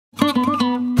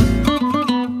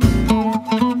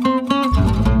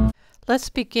Let's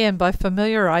begin by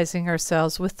familiarizing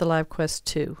ourselves with the Labquest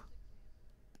 2.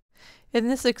 In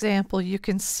this example, you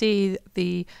can see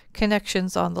the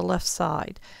connections on the left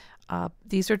side.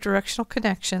 These are directional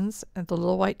connections, and the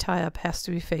little white tab has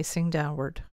to be facing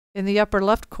downward. In the upper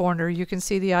left corner, you can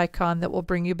see the icon that will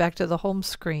bring you back to the home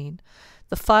screen.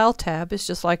 The File tab is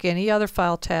just like any other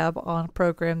File tab on a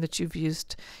program that you've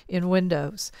used in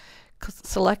Windows.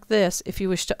 Select this if you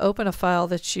wish to open a file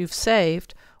that you've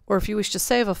saved, or if you wish to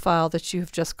save a file that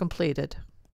you've just completed.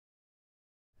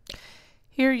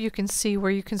 Here you can see where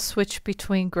you can switch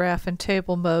between graph and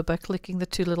table mode by clicking the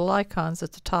two little icons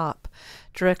at the top.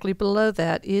 Directly below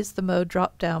that is the mode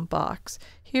drop-down box.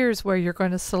 Here's where you're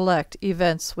going to select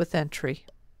Events with Entry.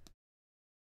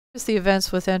 Here's the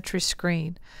Events with Entry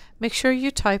screen. Make sure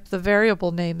you type the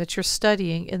variable name that you're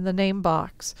studying in the name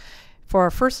box. For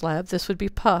our first lab, this would be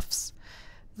puffs.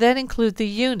 Then include the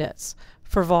units.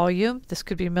 For volume, this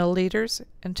could be milliliters,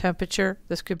 and temperature,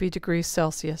 this could be degrees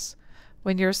Celsius.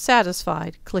 When you're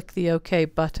satisfied, click the OK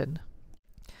button.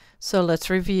 So let's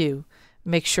review.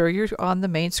 Make sure you're on the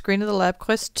main screen of the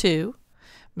Labquest 2.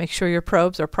 Make sure your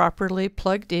probes are properly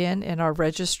plugged in and are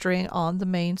registering on the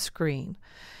main screen.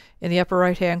 In the upper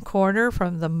right-hand corner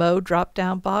from the Mode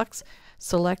drop-down box,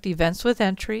 select Events with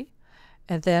Entry.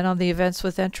 And then on the Events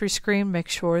with Entry screen, make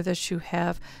sure that you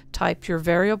have typed your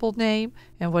variable name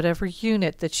and whatever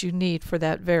unit that you need for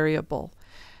that variable.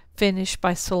 Finish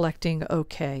by selecting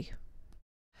OK.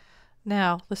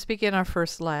 Now, let's begin our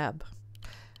first lab.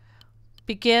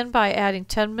 Begin by adding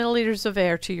 10 milliliters of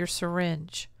air to your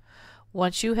syringe.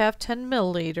 Once you have 10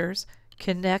 milliliters,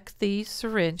 connect the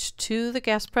syringe to the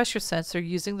gas pressure sensor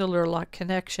using the lure lock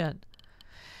connection.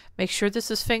 Make sure this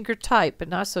is finger tight, but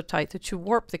not so tight that you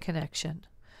warp the connection.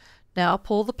 Now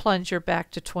pull the plunger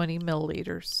back to 20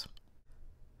 milliliters.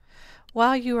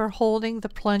 While you are holding the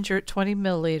plunger at 20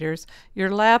 milliliters,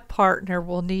 your lab partner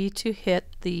will need to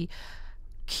hit the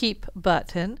Keep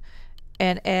button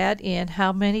and add in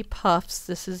how many puffs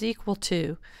this is equal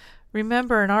to.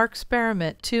 Remember, in our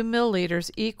experiment, 2 milliliters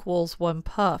equals 1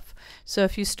 puff. So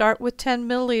if you start with 10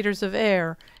 milliliters of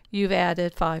air, you've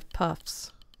added 5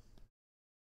 puffs.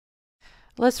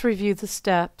 Let's review the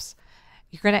steps.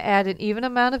 You're going to add an even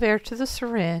amount of air to the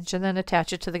syringe and then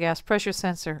attach it to the gas pressure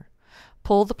sensor.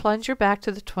 Pull the plunger back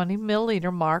to the 20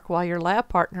 milliliter mark while your lab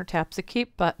partner taps the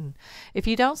Keep button. If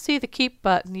you don't see the Keep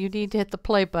button, you need to hit the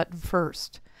Play button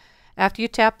first. After you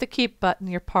tap the Keep button,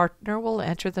 your partner will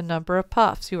enter the number of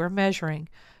puffs you are measuring.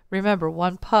 Remember,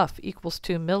 1 puff equals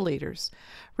 2 milliliters.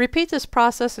 Repeat this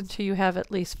process until you have at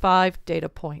least 5 data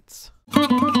points.